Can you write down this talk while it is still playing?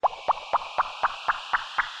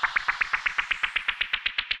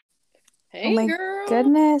Oh Hey, my girl.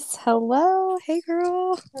 goodness. Hello. Hey,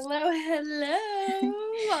 girl. Hello, hello.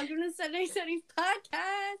 Welcome to Sunday Sunny's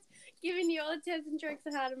podcast, giving you all the tips and tricks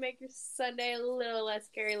on how to make your Sunday a little less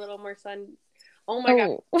scary, a little more sun. Oh my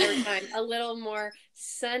God, Oh, every time a little more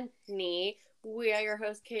sunny. We are your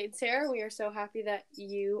host, Kate and Sarah. We are so happy that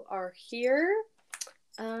you are here.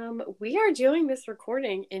 We are doing this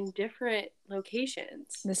recording in different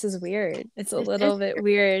locations. this is weird. It's a This is little bit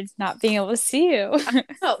weird not being able to see you.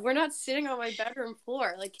 no, we're not sitting on my bedroom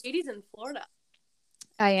floor. Like Katie's in Florida.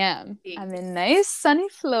 I am. I'm in nice sunny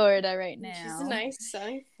Florida right She's in now. nice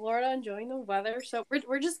sunny Florida, enjoying the weather. So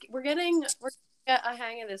we're getting a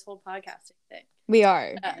hang of this whole podcasting thing. We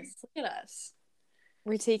are. Look at us.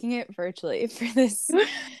 We're taking it virtually for this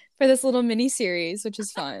little mini series, which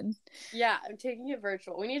is fun. Yeah, I'm taking it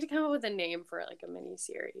virtual. We need to come up with a name for like a mini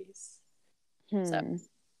series. So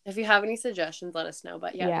if you have any suggestions, let us know.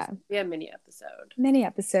 But yeah, this Yeah. will be a mini episode. Mini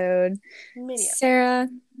episode. Mini episode. Sarah,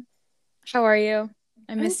 how are you?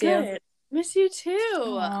 I I'm miss you. good. Miss you too.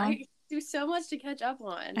 Aw. I do so much to catch up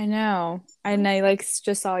on. I know. And I like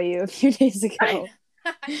just saw you a few days ago.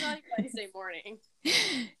 I saw you Wednesday morning.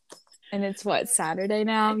 And it's what, Saturday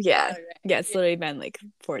now? It's Yeah. Saturday. Yeah, it's literally been like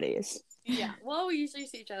 4 days. Yeah. Well, we usually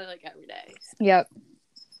see each other like every day. Yep.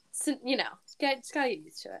 So, just gotta get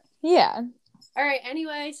used to it. Yeah. All right.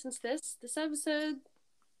 Anyway, since this episode,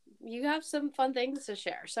 you have some fun things to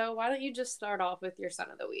share. So why don't you just start off with your son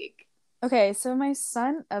of the week? Okay, so my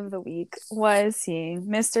son of the week was seeing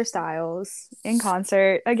Mr. Styles in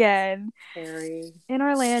concert again Harry. in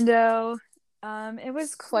Orlando. It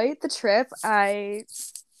was quite the trip. I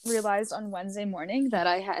realized on Wednesday morning that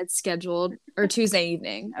I had scheduled, or Tuesday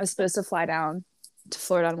evening, I was supposed to fly down to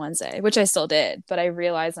Florida on Wednesday, which I still did. But I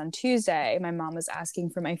realized on Tuesday, my mom was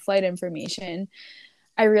asking for my flight information.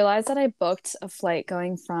 I realized that I booked a flight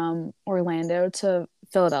going from Orlando to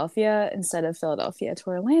Philadelphia instead of Philadelphia to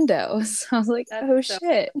Orlando. So I was like, That's oh so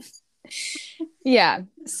shit. Yeah.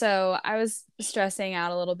 So I was stressing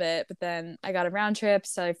out a little bit, but then I got a round trip.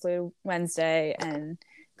 So I flew Wednesday and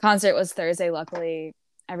concert was Thursday. Luckily,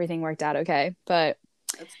 everything worked out okay. But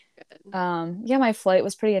that's good. yeah, my flight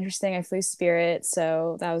was pretty interesting. I flew Spirit,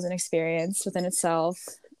 so that was an experience within itself.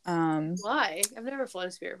 Why? I've never flown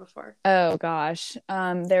Spirit before. Oh gosh.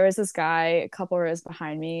 There was this guy a couple rows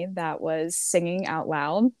behind me that was singing out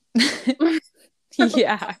loud.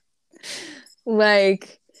 Yeah.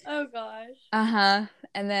 Like, Oh gosh. uh-huh.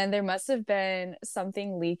 And then there must have been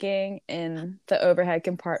something leaking in the overhead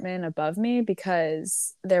compartment above me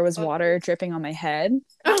because there was water dripping on my head.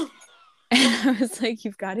 Oh. And I was like,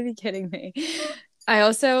 you've got to be kidding me. I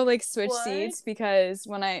also like switched What? seats because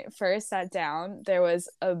when I first sat down, there was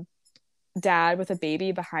a dad with a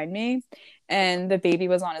baby behind me, and the baby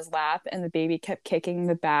was on his lap, and the baby kept kicking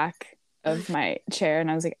the back of my chair,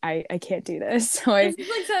 and I was like, I can't do this. So This is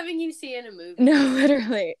like something you see in a movie. no,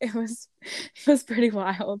 literally, it was pretty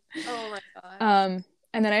wild. Oh my gosh.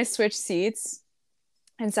 And then I switched seats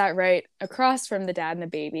and sat right across from the dad and the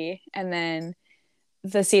baby, and then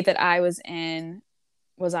the seat that I was in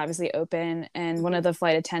was obviously open, and one of the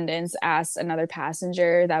flight attendants asked another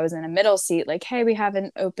passenger that was in a middle seat, like, hey, we have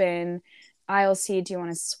an open aisle seat, do you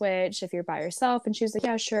want to switch if you're by yourself? And she was like,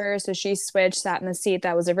 yeah, sure. So she switched, sat in the seat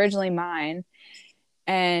that was originally mine,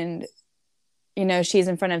 and she's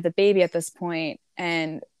in front of the baby at this point,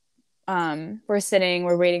 and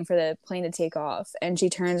we're waiting for the plane to take off, and she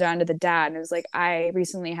turns around to the dad and was like, I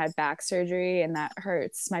recently had back surgery and that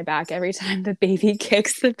hurts my back every time the baby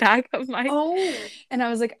kicks the back of my And I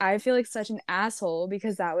was like, I feel like such an asshole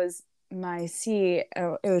because that was my seat.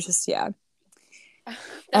 Oh, it was just, yeah.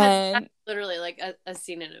 That's literally like a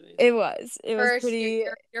scene in a movie. It was First, pretty.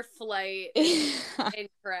 Your flight is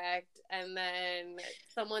incorrect, and then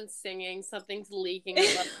someone's singing, something's leaking,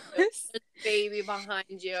 there's a baby behind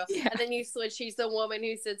you, Yeah. and then you switch. She's the woman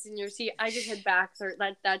who sits in your seat. I just had back hurt.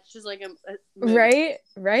 That's just like a movie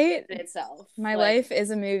right in itself. My life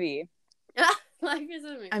is a movie. Life is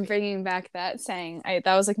a movie. I'm bringing back that saying.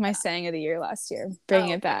 That was like my saying of the year last year.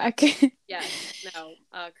 Bringing it back. Yeah. No.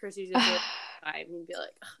 Chrissy's a good time and be like,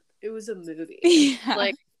 it was a movie. Yeah.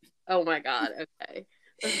 Like, oh my god. Okay.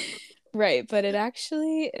 Right, but it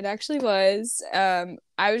actually was.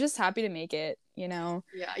 I was just happy to make it. Yeah.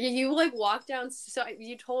 You like walked down. So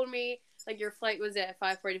you told me like your flight was at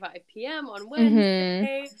 5:45 p.m. on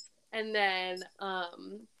Wednesday, and then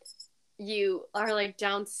you are like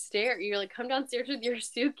downstairs. You're like, come downstairs with your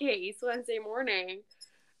suitcase Wednesday morning.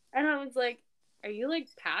 And I was like, are you like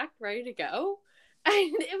packed, ready to go? And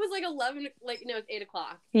it was like 11, like, no, it's 8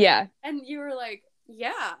 o'clock. Yeah. And you were like,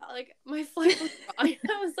 Yeah, like my flight was fine.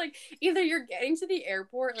 I was like, either you're getting to the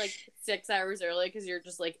airport like 6 hours early because you're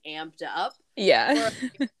just like amped up, Yeah. or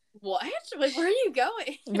like, what? Like, where are you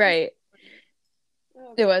going? Right.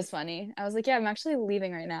 Oh It god. was funny. I was like, yeah, I'm actually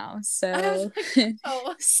leaving right now. I was So like,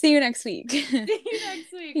 oh, see you next week. see you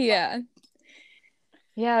next week. Bye. Yeah.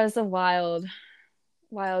 Yeah, it was a wild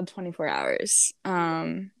 24 hours. Yeah,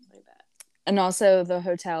 I bet. And also the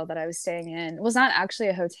hotel that I was staying in was not actually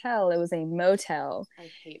a hotel, it was a motel I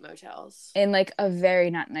hate motels. in like a very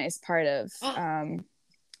not nice part of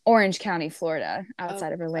Orange County, Florida, Oh,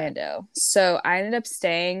 outside of okay. Orlando. So I ended up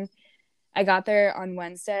staying. I got there on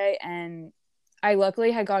Wednesday and I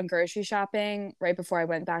luckily had gone grocery shopping right before I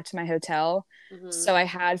went back to my hotel. Mm-hmm. So I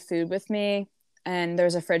had food with me and there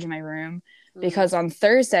was a fridge in my room Mm. because on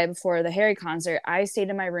Thursday before the Harry concert, I stayed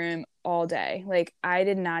in my room all day. Like I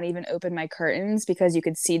did not even open my curtains because you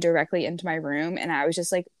could see directly into my room and I was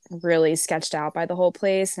just like really sketched out by the whole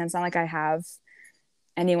place and it's not like I have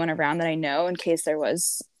anyone around that I know in case there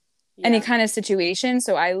was any Yeah. kind of situation.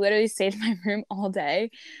 So I literally stayed in my room all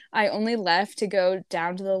day. I only left to go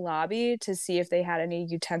down to the lobby to see if they had any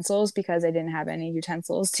utensils because I didn't have any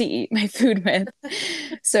utensils to eat my food with.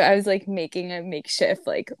 So I was like making a makeshift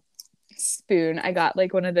like spoon. I got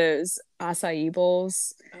like one of those acai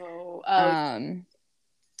bowls. Oh,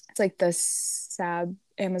 It's like the Sab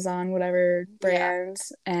Amazon whatever yeah. brand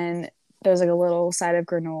and there was like a little side of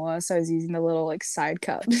granola, so I was using the little like side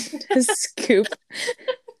cup to scoop.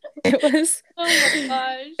 It was Oh my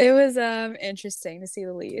gosh. it was interesting to see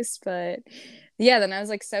the least, but yeah, then I was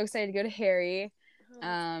like so excited to go to Harry. Oh, that's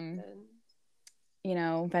Um,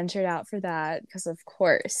 good. ventured out for that because of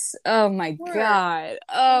course. Oh my Of course. god.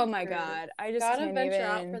 Oh Of my course. god. I just Gotta can't venture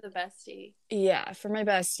out for even. the bestie. Yeah, for my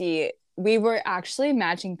bestie, we were actually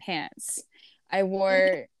matching pants. I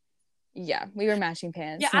wore yeah, we were matching Yeah,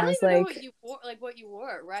 pants I and I don't was even know what like, you wore. Like what you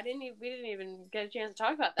wore. Right? We didn't even get a chance to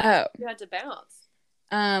talk about that. "Oh, You had to bounce.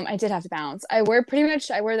 I did have to bounce. I wore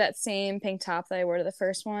that same pink top that I wore to the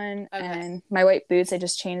first one Okay. and my white boots. I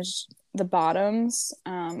just changed the bottoms.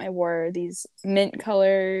 I wore these mint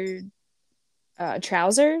colored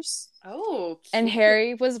trousers. Oh, And cute.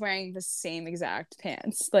 Harry was wearing the same exact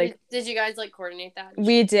pants. Like Did you guys like coordinate that?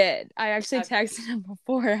 we did. I actually Okay. texted him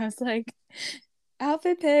before. I was like,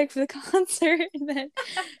 outfit pick for the concert. And then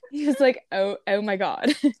he was like, oh my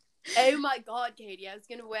God. Oh my god, Katie! I was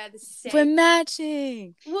gonna wear the We're same.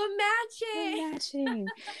 matching. We're We're matching. matching.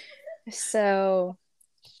 So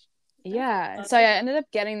That's yeah. So I funny. ended up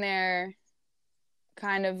getting there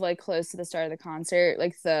kind of like close to the start of the concert.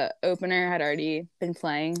 Like the opener had already been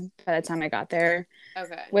playing by the time I got there,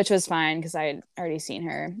 Okay. which was fine because I had already seen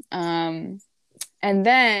her. And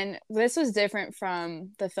then this was different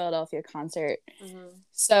from the Philadelphia concert. Mm-hmm.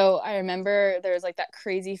 So I remember there was like that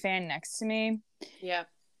crazy fan next to me, Yeah.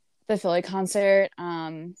 the Philly concert.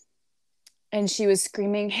 And she was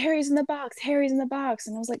screaming, Harry's in the box, Harry's in the box.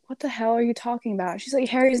 And I was like, what the hell are you talking about? She's like,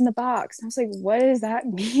 Harry's in the box. And I was like, what does that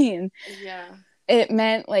mean? Yeah. It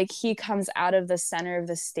meant like he comes out of the center of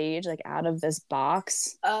the stage, like out of this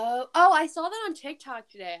box. Oh, I saw that on TikTok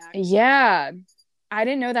today, actually. Yeah. I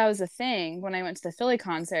didn't know that was a thing when I went to the Philly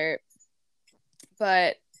concert.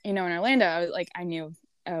 But, in Orlando, I knew,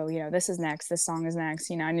 oh, this is next. This song is next.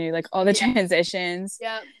 I knew like all the transitions.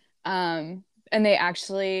 Yep. And they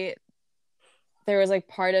actually, there was like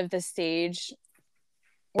part of the stage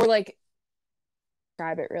or like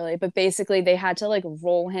describe it really, but basically they had to like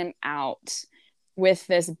roll him out with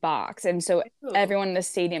this box. And so Ooh. everyone in the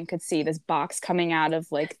stadium could see this box coming out of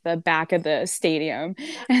like the back of the stadium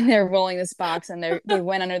and they're rolling this box and they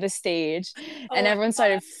went under the stage and Oh my everyone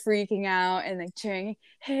started god. freaking out and like cheering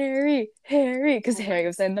Harry, Harry, because Oh Harry my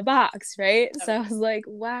was in the box, right? god. So I was like,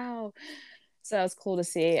 wow. So that was cool to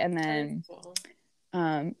see. And That is then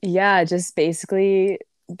cool. yeah, just basically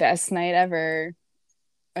best night ever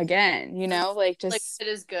again, like Like just it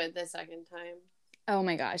is good the second time. oh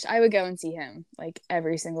my gosh, I would go and see him like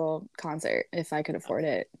every single concert if I could afford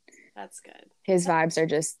Okay. it. That's good. His vibes are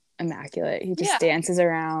just immaculate. He just Yeah. dances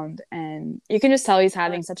around and you can just tell he's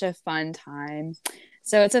having such a fun time.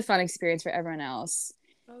 So it's a fun experience for everyone else.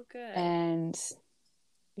 Oh, good. And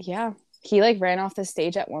yeah, he like ran off the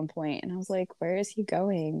stage at one point and I was like, where is he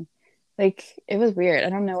going? Like it was weird. I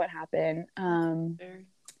don't know what happened.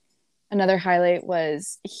 Another highlight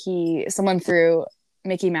was someone threw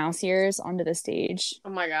Mickey Mouse ears onto the stage. Oh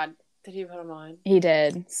my god. Did he put them on? He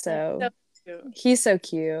did. That's So so cute. he's so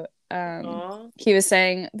cute. Aw. He was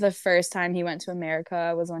saying the first time he went to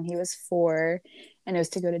America was when he was 4 and it was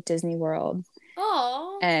to go to Disney World.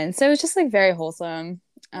 Aw. And so it was just like very wholesome.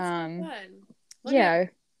 That's so fun. Look Yeah. at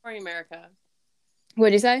Morning America.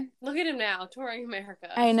 What'd you say? Look at him now, touring America.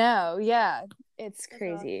 I know. Yeah. It's That's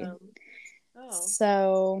crazy. awesome. Oh.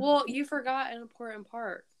 So. Well, you forgot an important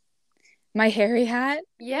part. My Harry hat?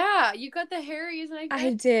 Yeah, you got the Harry's and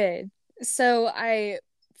I did. So I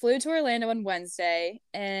flew to Orlando on Wednesday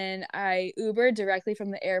and I Ubered directly from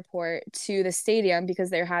the airport to the stadium because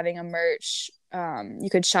they're having a merch. You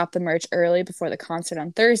could shop the merch early before the concert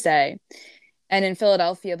on Thursday. And in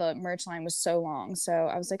Philadelphia, the merch line was so long. So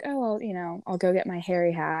I was like, oh, well, I'll go get my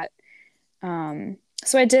Harry hat.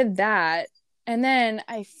 So I did that. And then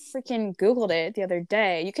I freaking Googled it the other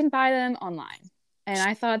day. You can buy them online. And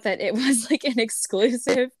I thought that it was like an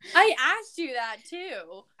exclusive. I asked you that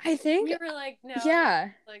too. I think. You were like, no.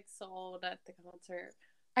 Yeah. Like sold at the concert.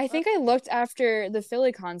 I think I looked after the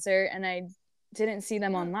Philly concert and I didn't see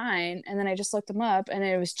them online. And then I just looked them up and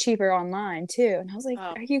it was cheaper online too. And I was like,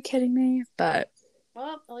 are you kidding me? But.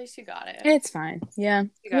 Well, at least you got it. It's fine. Yeah.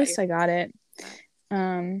 At least I got it.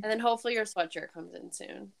 And then hopefully your sweatshirt comes in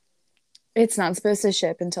soon. It's not supposed to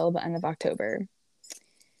ship until the end of October.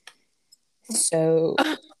 So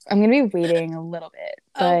I'm going to be waiting a little bit.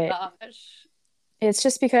 But gosh. It's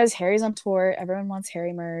just because Harry's on tour. Everyone wants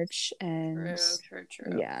Harry merch. And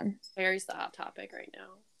True. Yeah. Harry's the hot topic right now.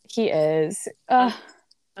 He is.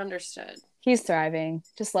 Understood. He's thriving.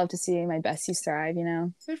 Just love to see my besties thrive,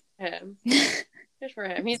 Good for him. Good for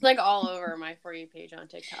him. He's like all over my For You page on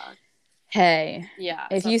TikTok. Hey, yeah.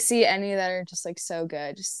 If you see any that are just like so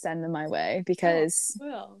good, just send them my way because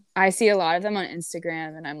I see a lot of them on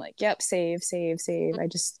Instagram and I'm like, yep, save. I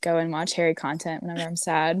just go and watch Harry content whenever I'm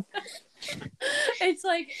sad. It's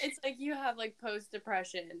like you have like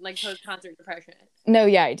post-depression, like post-concert depression. No,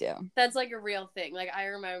 yeah, I do. That's like a real thing. Like I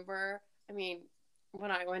remember, when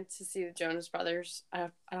I went to see the Jonas Brothers, I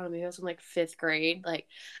don't know, maybe I was in like 5th grade. Like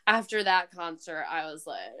after that concert, I was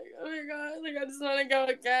like, oh my god, like I just want to go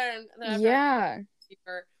again. And then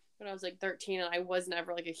when I was like 13, and I was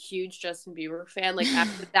never like a huge Justin Bieber fan. Like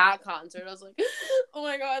after that concert, I was like, oh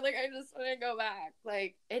my god, like I just want to go back.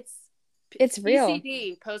 Like it's real.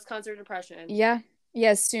 PCD, post-concert depression. Yeah.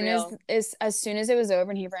 As soon as it was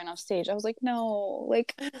over and he ran off stage, I was like, no,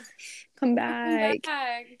 like come back.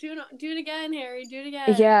 Do it again, Harry. Do it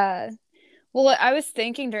again. Yeah. Well, I was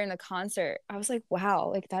thinking during the concert, I was like, wow,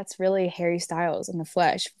 like that's really Harry Styles in the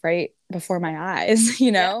flesh right before my eyes,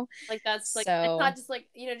 Yeah. Like that's like it's not just like,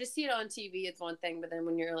 just see it on TV, it's one thing, but then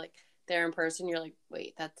when you're like there in person, you're like,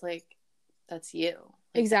 wait, that's you. Like,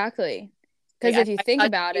 exactly. Because if you think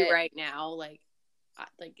about it right now, like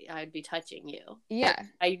I'd be touching you. Yeah.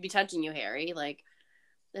 I'd be touching you, Harry. Like,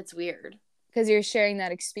 that's weird. Because you're sharing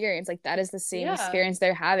that experience. Like, that is the same experience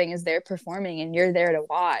they're having as they're performing, and you're there to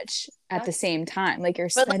watch at the same time. Like, you're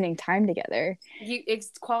spending time together. It's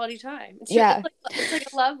quality time. It's like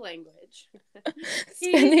a love language.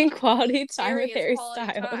 Spending quality time with Harry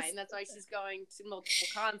Styles. That's why she's going to multiple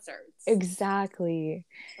concerts. Exactly.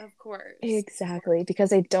 Of course. Exactly.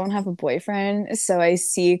 Because I don't have a boyfriend, so I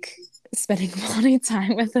seek spending quality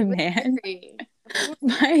time with a man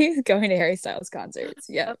by going to Harry Styles concerts.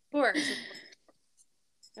 Yeah. Of course.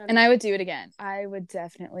 And I would do it again. I would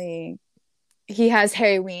definitely. He has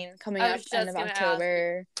Harryween coming up end of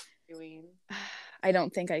October. I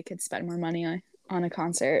don't think I could spend more money on a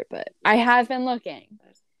concert, but I have been looking.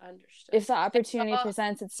 Understood. If the opportunity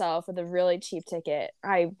presents itself with a really cheap ticket,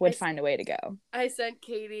 I would find a way to go. I sent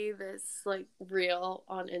Katie this like reel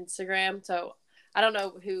on Instagram. So I don't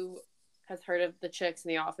know who has heard of the Chicks in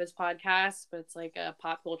the Office podcast, but it's like a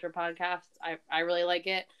pop culture podcast. I really like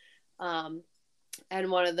it.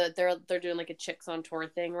 And one of they're doing like a Chicks on Tour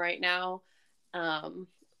thing right now.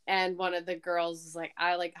 And one of the girls is like,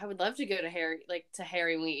 I would love to go to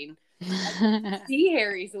Harryween. See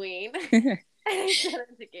Harry's ween. I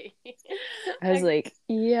was like,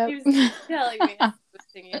 yep. He was telling me I was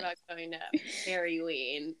thinking about going to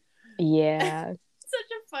Harryween. Yeah.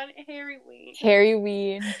 Such a fun Harryween.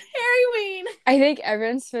 Harryween. Harryween. I think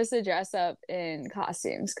everyone's supposed to dress up in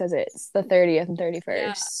costumes because it's the 30th and 31st.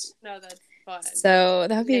 Yeah. No, that's fun. So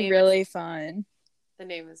that would be really fun. The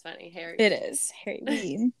name is funny. Harry. It is.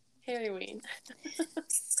 Harryween. Harryween.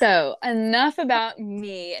 So enough about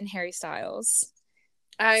me and Harry Styles.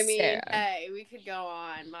 I mean, Sarah. Hey, we could go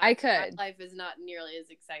on. My life is not nearly as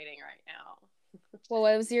exciting right now. Well,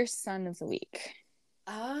 what was your son of the week?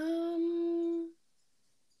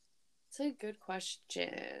 It's a good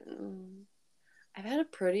question. I've had a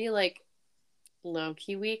pretty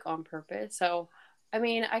low-key week on purpose. So, I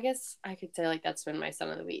mean, I guess I could say that's been my son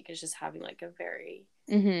of the week, is just having a very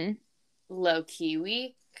low-key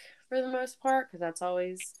week for the most part, because it's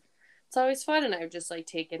always fun. And I've just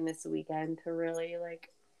taken this weekend to really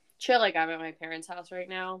chill. I'm at my parents' house right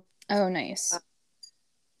now. Oh, nice.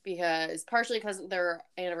 partially because their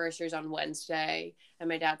anniversary is on Wednesday and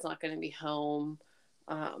my dad's not going to be home.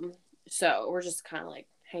 So we're just kind of like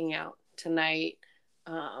hanging out tonight.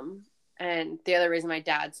 And the other reason my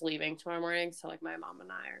dad's leaving tomorrow morning. So like my mom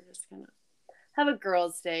and I are just going to have a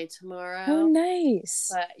girls' day tomorrow. Oh, nice.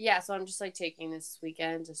 But yeah, so I'm just like taking this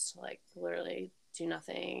weekend just to like literally do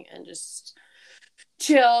nothing and just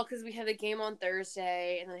chill because we have the game on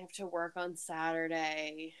Thursday and then I have to work on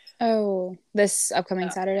Saturday. Oh, this upcoming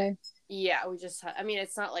Saturday? Yeah, we just I mean,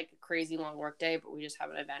 it's not like a crazy long work day, but we just have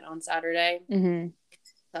an event on Saturday. Mm-hmm.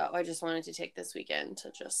 So I just wanted to take this weekend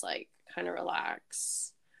to just like kind of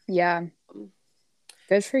relax. Yeah.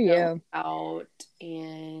 Good for you. Out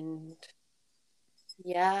and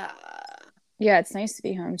yeah. Yeah, it's nice to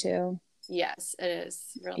be home too. Yes, it is.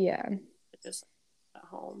 Really. Yeah. Just at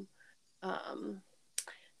home.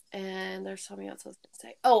 And there's something else I was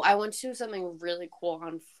gonna say. Oh, I went to do something really cool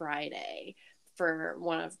on Friday for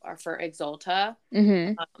for Exalta.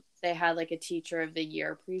 Mm-hmm. They had like a teacher of the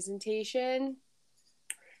year presentation,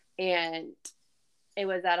 and it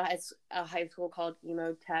was at a high school called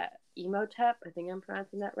Emotep. I think I'm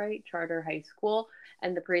pronouncing that right. Charter High School,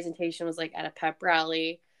 and the presentation was like at a pep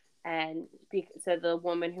rally. And so the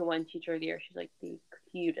woman who won Teacher of the Year, she's like the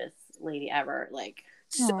cutest lady ever. Like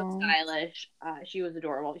so stylish. She was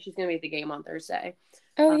adorable. She's gonna be at the game on Thursday.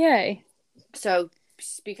 Oh yay! So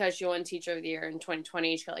because she won Teacher of the Year in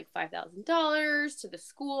 2020, she got like $5,000 to the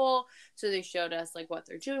school. So they showed us like what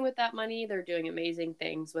they're doing with that money. They're doing amazing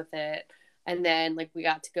things with it. And then like we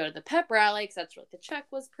got to go to the pep rally because that's what the check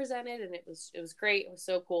was presented, and it was great. It was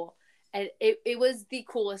so cool. And it was the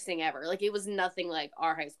coolest thing ever. Like, it was nothing like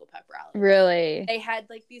our high school pep rally. Really? They had,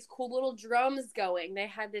 like, these cool little drums going. They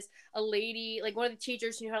had a lady, like, one of the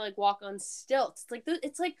teachers knew how to, like, walk on stilts.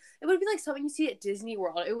 It's like, it would be like something you see at Disney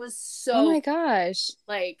World. It was so... Oh, my gosh.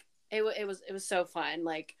 Like, it was so fun,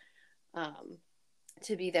 like,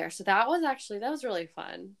 to be there. So that was really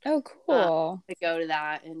fun. Oh, cool. To go to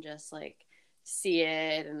that and just, like, see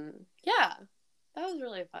it. And, yeah, that was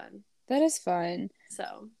really fun. That is fun.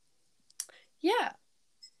 So... Yeah.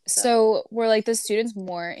 So were like the students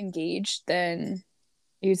more engaged than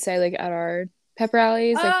you'd say like at our pep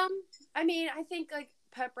rallies? Like... I mean, I think like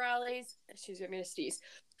pep rallies. Excuse me, I'm gonna sneeze.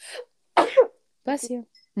 Bless you.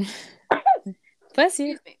 Bless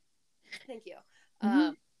you. Excuse me. Thank you.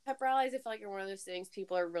 Mm-hmm. Pep rallies, I feel like are one of those things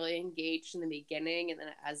people are really engaged in the beginning, and then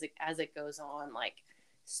as it goes on, like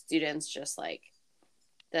students just like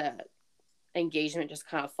the engagement just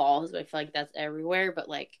kind of falls. But I feel like that's everywhere. But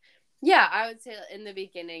like. Yeah, I would say in the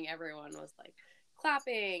beginning, everyone was like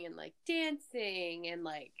clapping and like dancing and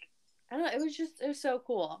like, I don't know, it was so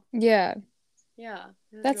cool. Yeah. Yeah.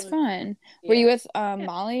 That's really fun. Yeah. Were you with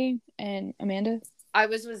Molly and Amanda? I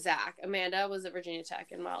was with Zach. Amanda was at Virginia Tech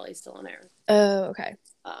and Molly's still in there. Oh, okay.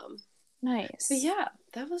 Nice. But yeah,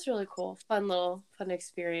 that was really cool. Fun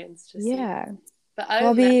experience to see. Yeah. But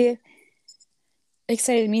I'll be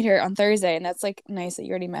excited to meet her on Thursday, and that's like nice that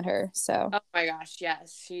you already met her. So oh my gosh,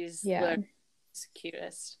 yes, she's the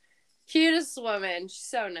cutest woman. She's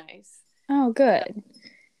so nice. Oh, good.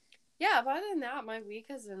 Yeah, but other than that, my week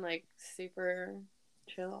has been like super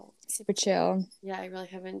chill. Yeah, I really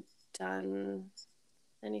haven't done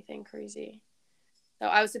anything crazy. So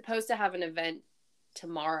I was supposed to have an event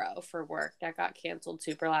tomorrow for work that got canceled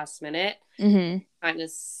super last minute. Mm-hmm. Kind of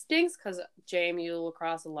stinks because JMU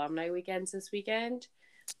lacrosse alumni weekends this weekend.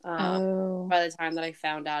 By the time that I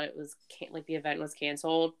found out it was like the event was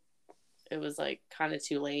canceled, it was like kind of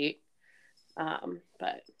too late.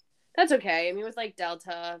 But that's okay. I mean, with like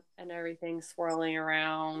Delta and everything swirling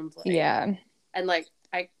around, like, yeah, and like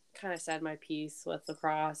I kind of said my piece with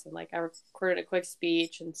lacrosse, and like I recorded a quick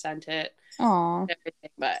speech and sent it. Aww. And everything,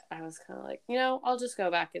 but I was kind of like, I'll just go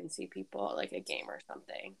back and see people at like a game or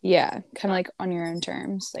something. Yeah, kind of like on your own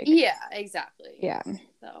terms. Like, yeah, exactly. Yeah.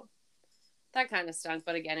 So that kind of stunk,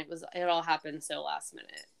 but again, it all happened so last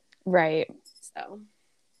minute. Right. So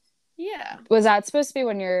yeah. Was that supposed to be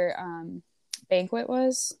when your banquet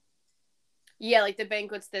was? Yeah, like the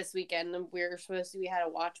banquet's this weekend, and we had a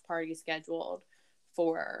watch party scheduled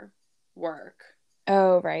for work.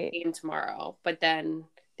 Oh, right. Game tomorrow, but then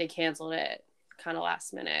they canceled it kind of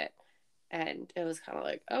last minute, and it was kind of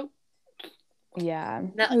like, oh, yeah,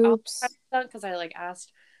 oops. Because I like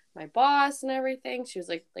asked my boss and everything. She was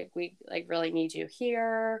like we like really need you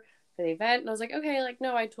here for the event, and I was like, okay, like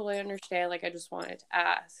no, I totally understand. Like I just wanted to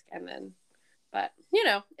ask, and then, but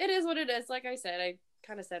it is what it is. Like I said, I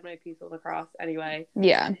kind of said my piece with lacrosse anyway.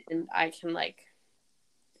 Yeah, and I can like.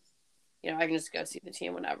 I can just go see the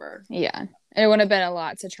team whenever. Yeah. And it would have been a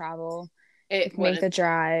lot to travel. It make the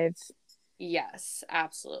drive. Yes,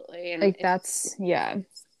 absolutely. And like that's, yeah.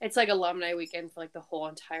 it's like alumni weekend for like the whole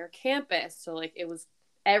entire campus. So like it was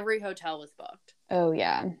every hotel was booked. Oh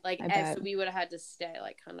yeah, Like I bet. so we would have had to stay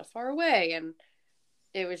like kind of far away, and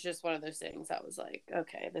it was just one of those things that was like,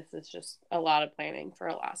 okay, this is just a lot of planning for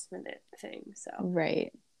a last minute thing. So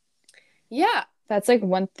Right. yeah. That's like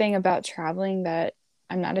one thing about traveling that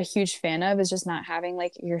I'm not a huge fan of, is just not having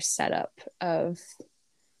like your setup of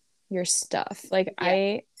your stuff. Like Yeah.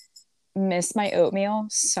 I miss my oatmeal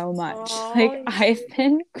so much. Oh, Like I've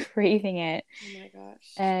been craving it, oh my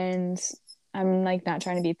gosh. and I'm like not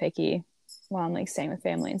trying to be picky while I'm like staying with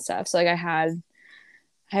family and stuff. So like I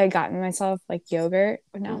had gotten myself like yogurt,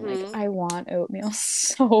 but now I'm like, Mm-hmm. I want oatmeal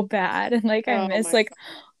so bad. And like I Oh miss my like god.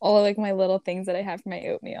 all of like my little things that I have for my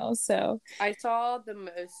oatmeal. So I saw the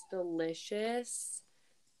most delicious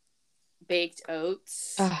baked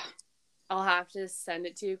oats. ah, I'll have to send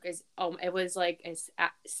it to you because it was like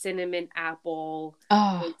cinnamon apple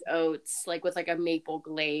oh, baked oats, like with like a maple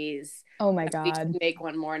glaze oh my that we God. can make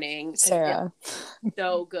one morning because it's Sarah.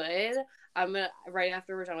 so good. I'm gonna right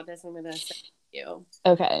after we're done with this, I'm gonna send it to you.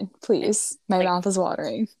 Okay, It's please. My like mouth is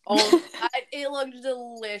watering. oh, it looked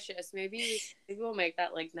delicious. Maybe we'll make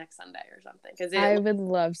that like next Sunday or something because I would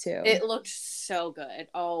love to. it looked so good.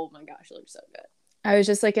 Oh my gosh, it looked so good. I was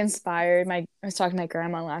just like inspired. I was talking to my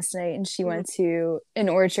grandma last night, and she Mm-hmm. went to an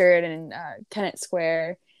orchard in Kennett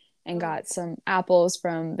Square and Mm-hmm. got some apples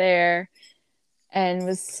from there, and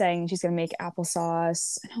was saying she's gonna make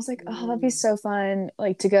applesauce. And I was like, oh, that'd be so fun,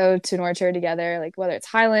 like to go to an orchard together, like whether it's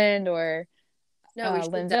Highland or No, we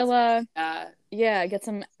should definitely Linvilla. do that. Yeah, get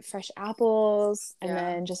some fresh apples and Yeah.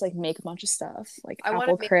 then just like make a bunch of stuff, like I want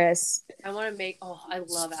to apple make. crisp. I want to make. Oh, I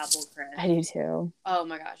love apple crisp. I do too. Oh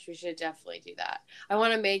my gosh, we should definitely do that. I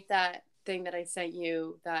want to make that thing that I sent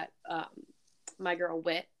you that my girl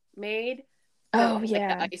Wit made. Oh Like the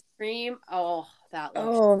yeah. ice cream. Oh, that looks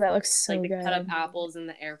Oh, that looks like so the cut up good. apples in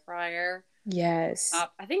the air fryer. Yes.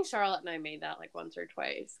 I think Charlotte and I made that like once or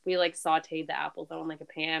twice. We like sauteed the apples on like a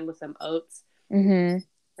pan with some oats Mm-hmm.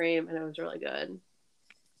 cream, and it was really good.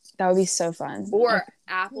 That would be so fun. Or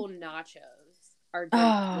apple nachos are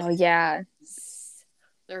Oh delicious. yeah.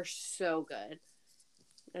 They're so good.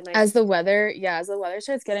 And As the weather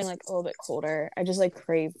starts getting like a little bit colder, I just like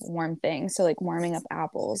crave warm things. So like warming up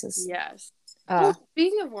apples is yes. uh Well,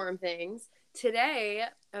 speaking of warm things, today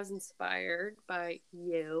I was inspired by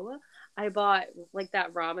you. I bought like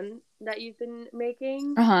that ramen that you've been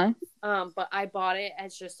making. uh-huh. But I bought it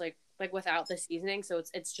as just like without the seasoning, so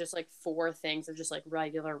it's just like four things of just like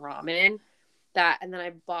regular ramen. That and then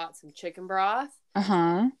I bought some chicken broth.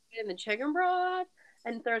 Uh-huh. In the chicken broth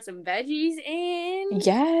and throw some veggies in.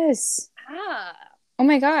 Yes. Ah, Oh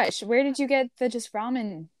my gosh, where did you get the just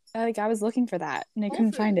ramen? Like I was looking for that and I Whole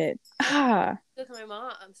couldn't find Foods it. Ah, with my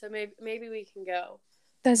mom. So maybe we can go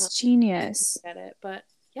that's genius. get it. But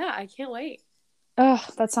yeah, I can't wait. Oh,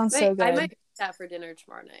 that sounds so I good. might eat that for dinner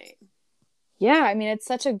tomorrow night. Yeah, I mean it's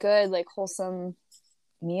such a good like wholesome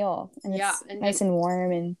meal, and Yeah, it's nice and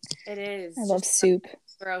warm, and it is. I love Just soup.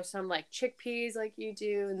 throw some like chickpeas like you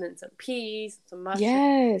do, and then some peas, some mushrooms.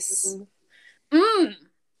 Yes. Mmm.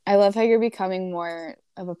 I love how you're becoming more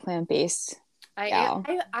of a plant-based I am.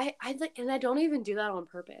 gal. I like, and I don't even do that on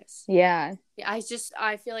purpose. Yeah. Yeah,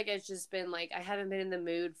 I feel like it's just been like I haven't been in the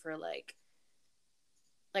mood for like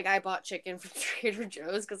I bought chicken from Trader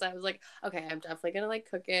Joe's because I was like, okay, I'm definitely gonna like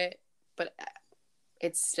cook it, but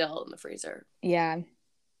it's still in the freezer, Yeah.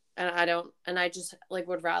 and I just like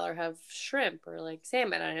would rather have shrimp or like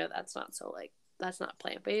salmon. I know that's not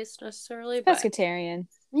plant based necessarily, but Pescatarian.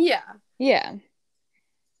 yeah, Yeah.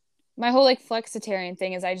 My whole like flexitarian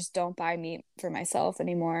thing is I just don't buy meat for myself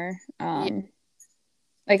anymore. yeah,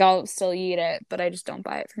 Like I'll still eat it, but I just don't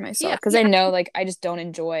buy it for myself yeah, because I yeah, know like I just don't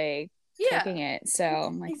enjoy yeah, cooking it. So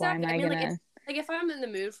I'm like, why am exactly. I I mean, gonna? like if I'm in the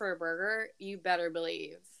mood for a burger, you better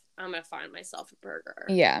believe I'm gonna find myself a burger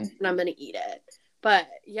Yeah. and I'm gonna eat it. But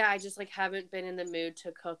yeah, I just like haven't been in the mood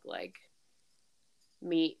to cook like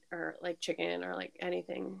meat or like chicken or like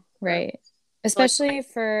anything. Right. Especially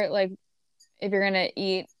for like if you're gonna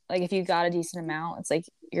eat, like if you got a decent amount, it's like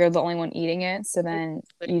you're the only one eating it. So then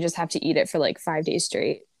you just have to eat it for like 5 days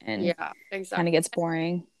straight, and Yeah, kind exactly. of gets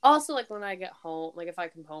boring. Also, like when I get home, like if I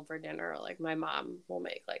come home for dinner, like my mom will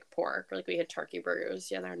make like pork or like we had turkey burgers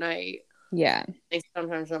the other night. Yeah. And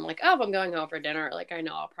sometimes I'm like, oh, if I'm going home for dinner, like I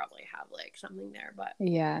know I'll probably have like something there, but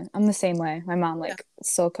Yeah. I'm the same way. My mom yeah, like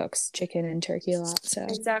still cooks chicken and turkey a lot. So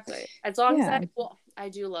exactly. As long as yeah. I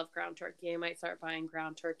do love ground turkey. I might start buying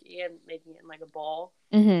ground turkey and making it in like a bowl.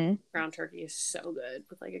 Mm-hmm. Ground turkey is so good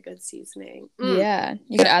with like a good seasoning. Yeah.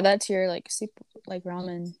 You could add that to your like soup, like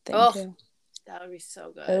ramen thing Oh, too. That would be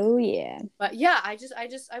so good. Oh yeah. But yeah, I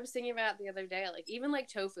was thinking about it the other day. Like even like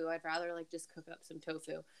tofu, I'd rather like just cook up some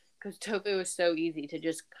tofu because tofu is so easy to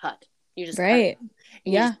just cut. You just cut it, and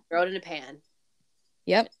you just throw it in a pan.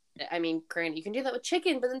 Yep. I mean, granted, you can do that with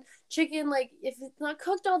chicken, but then chicken, like, if it's not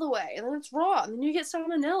cooked all the way, and then it's raw, and then you get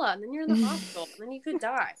salmonella, and then you're in the hospital, and then you could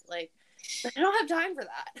die. Like, I don't have time for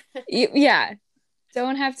that. Yeah.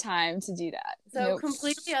 Don't have time to do that. So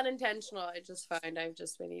completely unintentional. I just find I've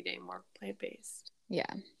just been eating more plant-based.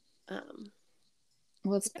 Yeah.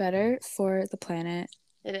 Well, it's better for the planet.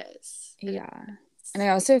 It is. Yeah. And I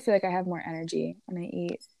also feel like I have more energy when I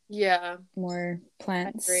eat. Yeah. More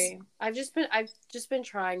plants. I agree. I've just been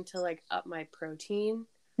trying to like up my protein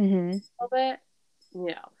a little bit. You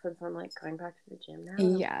know, since I'm like going back to the gym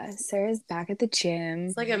now. Yeah, Sarah's back at the gym.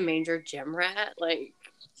 It's like a major gym rat. Like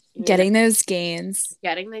getting those gains.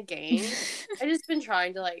 Getting the gains. I've just been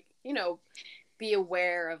trying to like, you know, be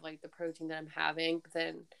aware of like the protein that I'm having,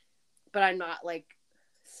 but I'm not like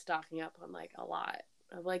stocking up on like a lot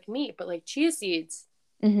of like meat, but like chia seeds.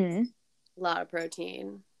 A lot of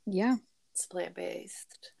protein. Yeah. It's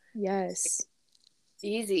plant-based. Yes.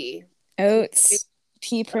 Easy. Oats.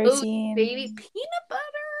 Pea protein. Baby peanut butter.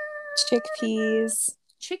 Chickpeas.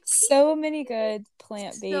 So many good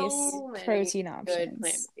plant-based protein options. Good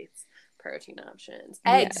plant-based protein options.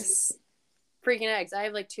 Eggs. Yes. Freaking eggs. I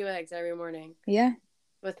have like 2 eggs every morning. Yeah.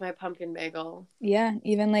 With my pumpkin bagel. Yeah.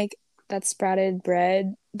 Even like that sprouted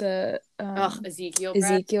bread. The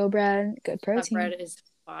Ezekiel bread. Good protein. That bread is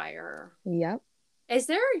fire. Yep. Is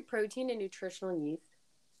there protein in nutritional yeast?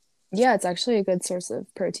 Yeah, it's actually a good source of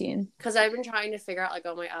protein. Because I've been trying to figure out, like,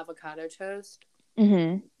 on my avocado toast,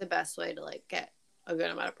 the best way to, like, get a good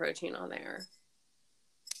amount of protein on there.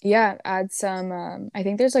 Yeah, add some, I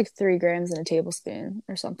think there's, like, 3 grams in a tablespoon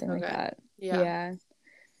or something like that. Yeah.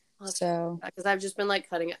 So. Because I've just been, like,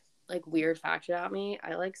 cutting, like, weird facts about me.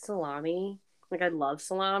 I like salami. Like, I love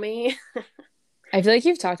salami. I feel like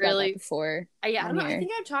you've talked about that before. Yeah, I don't know. I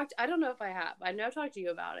think I've talked. I don't know if I have. I know I've talked to you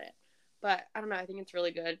about it, but I don't know. I think it's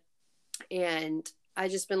really good, and I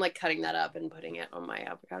just been like cutting that up and putting it on my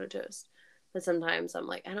avocado toast. But sometimes I'm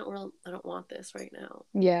like, I don't want this right now.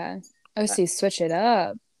 Yeah. Oh, so you switch it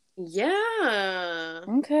up. Yeah.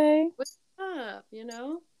 Okay. What's up? You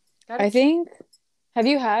know. I think. Have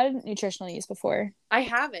you had nutritional yeast before? I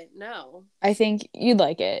haven't, no. I think you'd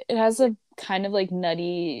like it. It has a kind of like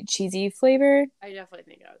nutty, cheesy flavor. I definitely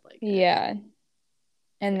think I would like it. Yeah.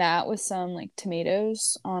 And that with some like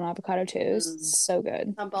tomatoes on avocado toast. So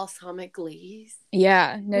good. Some balsamic glaze.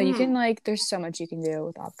 Yeah. No, you can like, there's so much you can do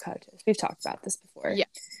with avocado toast. We've talked about this before. Yeah.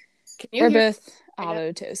 We're both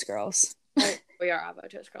avocado toast girls. We are avocado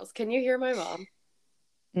toast girls. Can you hear my mom?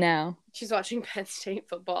 No. She's watching Penn State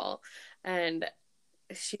football and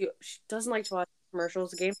she doesn't like to watch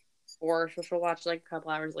commercials game or so she'll watch like a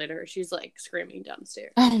couple hours later. She's like screaming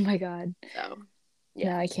downstairs. Oh my god. So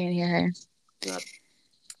yeah, I can't hear her.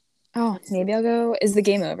 Oh, maybe I'll go. Is the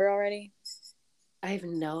game over already? I have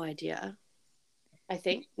no idea. I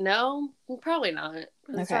think no, probably not.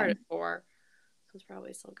 It started at 4. So it's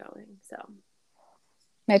probably still going. So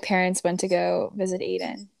my parents went to go visit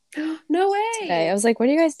Aiden. No way. Today. I was like, what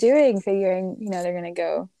are you guys doing? Figuring, you know, they're gonna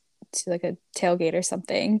go to like a tailgate or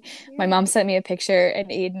something. Yeah. My mom sent me a picture and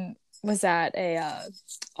Aiden was at a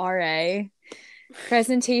RA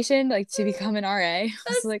presentation, like to become an RA. I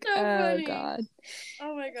was like, so oh funny. God.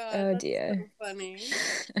 Oh my god. Oh dear. So funny.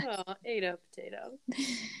 Oh, ate a potato.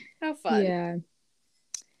 How fun. Yeah.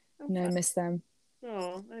 No, I miss them.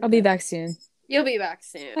 Oh, I'll be back soon. You'll be back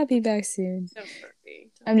soon. I'll be back soon. Don't worry.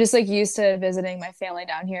 I'm just like used to visiting my family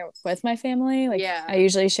down here with my family. Like I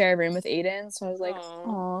usually share a room with Aiden, so I was like,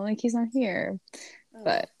 oh, like he's not here.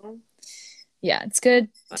 But yeah, it's good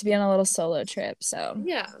to be on a little solo trip. So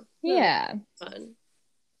yeah, fun.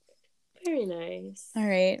 Very nice. All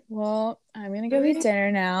right. Well, I'm gonna go eat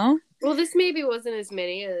dinner now. Well, this maybe wasn't as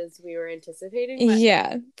many as we were anticipating. But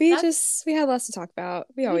yeah, we had lots to talk about.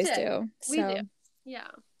 We always do. We do. Yeah.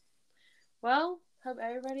 Well, hope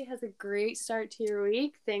everybody has a great start to your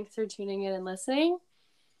week. Thanks for tuning in and listening.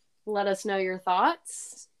 Let us know your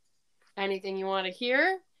thoughts. Anything you want to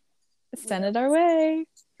hear, send it our way.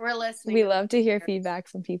 We're listening. We love to hear feedback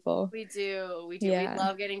from people. We do. Yeah. We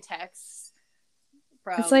love getting texts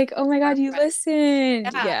from. It's like, oh my god, you listened.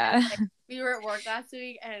 Yeah. Like, we were at work last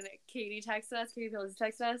week and Katie texted us. Katie Pills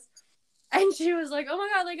texted us, and she was like, "Oh my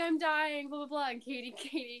god, like I'm dying." Blah blah blah. And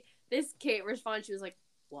Kate responded. She was like,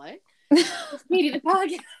 "What?" Katie, the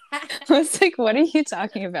podcast. I was like, what are you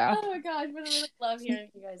talking about? Oh my gosh, but I really love hearing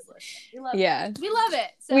you guys listen. We love it. We love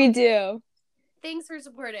it. So we do. Thanks for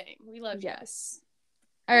supporting. We love you. Yes.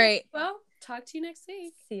 All right. Well, talk to you next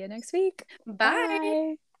week. See you next week.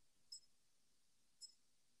 Bye.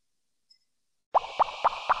 Bye.